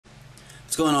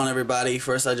What's going on, everybody?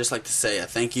 First, I'd just like to say a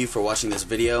thank you for watching this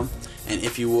video, and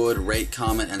if you would rate,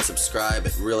 comment, and subscribe,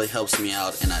 it really helps me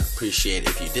out and I'd appreciate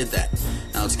if you did that.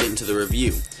 Now let's get into the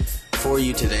review. For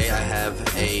you today I have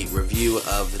a review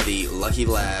of the Lucky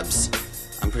Labs.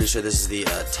 I'm pretty sure this is the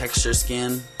Teksure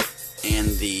skin and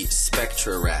the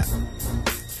Spectre wrap.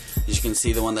 As you can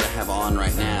see, the one that I have on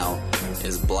right now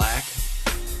is black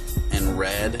and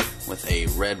red with a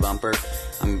red bumper.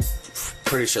 I'm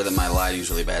pretty sure that my lighting's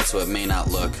really bad, so it may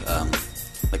not look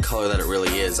the color that it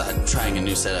really is. I'm trying a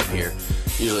new setup here.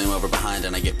 Usually I'm over behind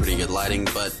and I get pretty good lighting,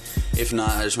 but if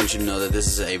not, I just want you to know that this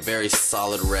is a very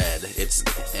solid red. I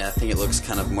think it looks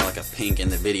kind of more like a pink in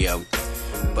the video,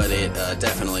 but it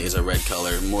definitely is a red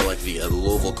color, more like the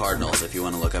Louisville Cardinals. If you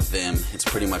want to look up them, it's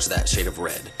pretty much that shade of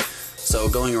red. So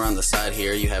going around the side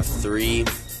here, you have 3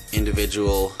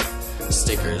 individual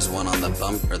stickers, one on the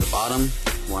the bottom,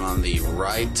 one on the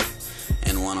right,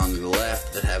 and one on the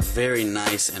left, that have very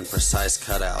nice and precise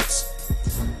cutouts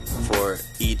for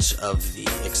each of the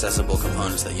accessible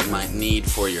components that you might need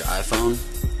for your iPhone.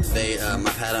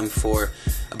 I've had them for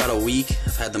about a week.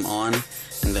 I've had them on,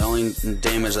 and the only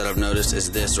damage that I've noticed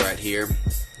is this right here,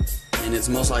 and it's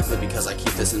most likely because I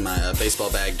keep this in my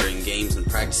baseball bag during games and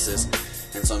practices,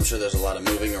 and so I'm sure there's a lot of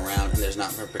moving around and there's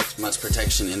not much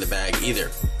protection in the bag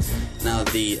either. Now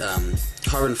the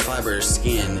carbon fiber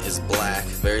skin is black,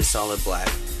 very solid black,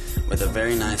 with a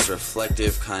very nice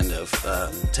reflective kind of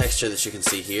texture that you can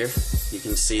see here. You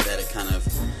can see that it kind of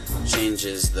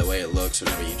changes the way it looks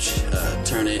whenever you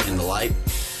turn it in the light.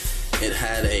 It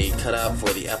had a cutout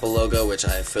for the Apple logo, which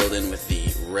I filled in with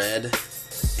the red,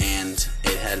 and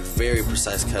it had very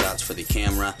precise cutouts for the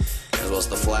camera as well as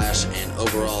the flash, and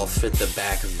overall fit the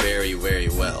back very, very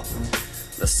well.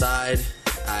 The side,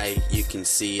 you can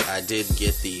see I did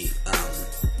get the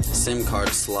SIM card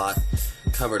slot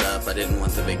covered up. I didn't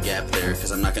want the big gap there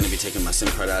because I'm not going to be taking my SIM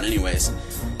card out anyways,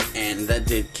 and that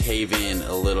did cave in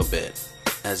a little bit,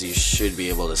 as you should be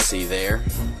able to see there.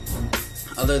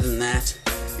 Other than that,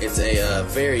 it's a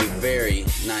very, very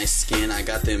nice skin. I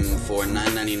got them for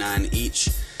 $9.99 each,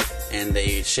 and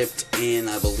they shipped in,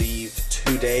 I believe,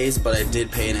 2 days, but I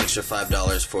did pay an extra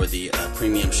 $5 for the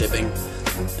premium shipping.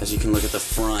 As you can look at the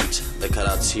front, the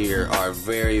cutouts here are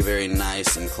very, very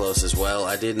nice and close as well.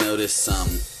 I did notice some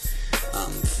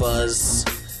fuzz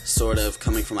sort of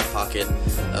coming from my pocket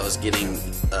that was getting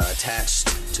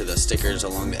attached to the stickers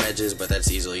along the edges, but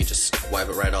that's easily, you just wipe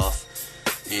it right off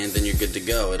and then you're good to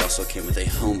go. It also came with a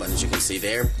home button, as you can see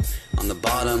there. On the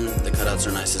bottom, the cutouts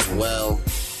are nice as well.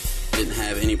 Didn't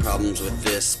have any problems with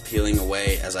this peeling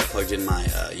away as I plugged in my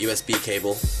USB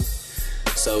cable.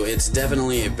 So it's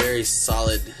definitely a very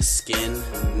solid skin.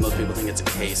 Most people think it's a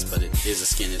case, but it is a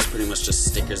skin. It's pretty much just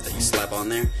stickers that you slap on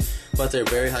there. But they're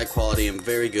very high quality and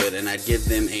very good, and I'd give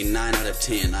them a 9 out of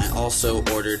 10. I also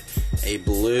ordered a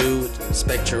blue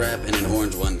Spectre wrap and an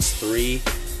orange one. It's 3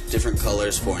 different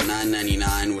colors for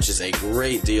 $9.99, which is a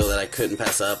great deal that I couldn't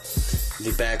pass up.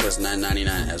 The back was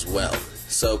 $9.99 as well.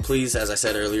 So please, as I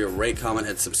said earlier, rate, comment,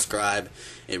 and subscribe.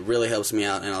 It really helps me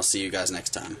out, and I'll see you guys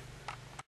next time.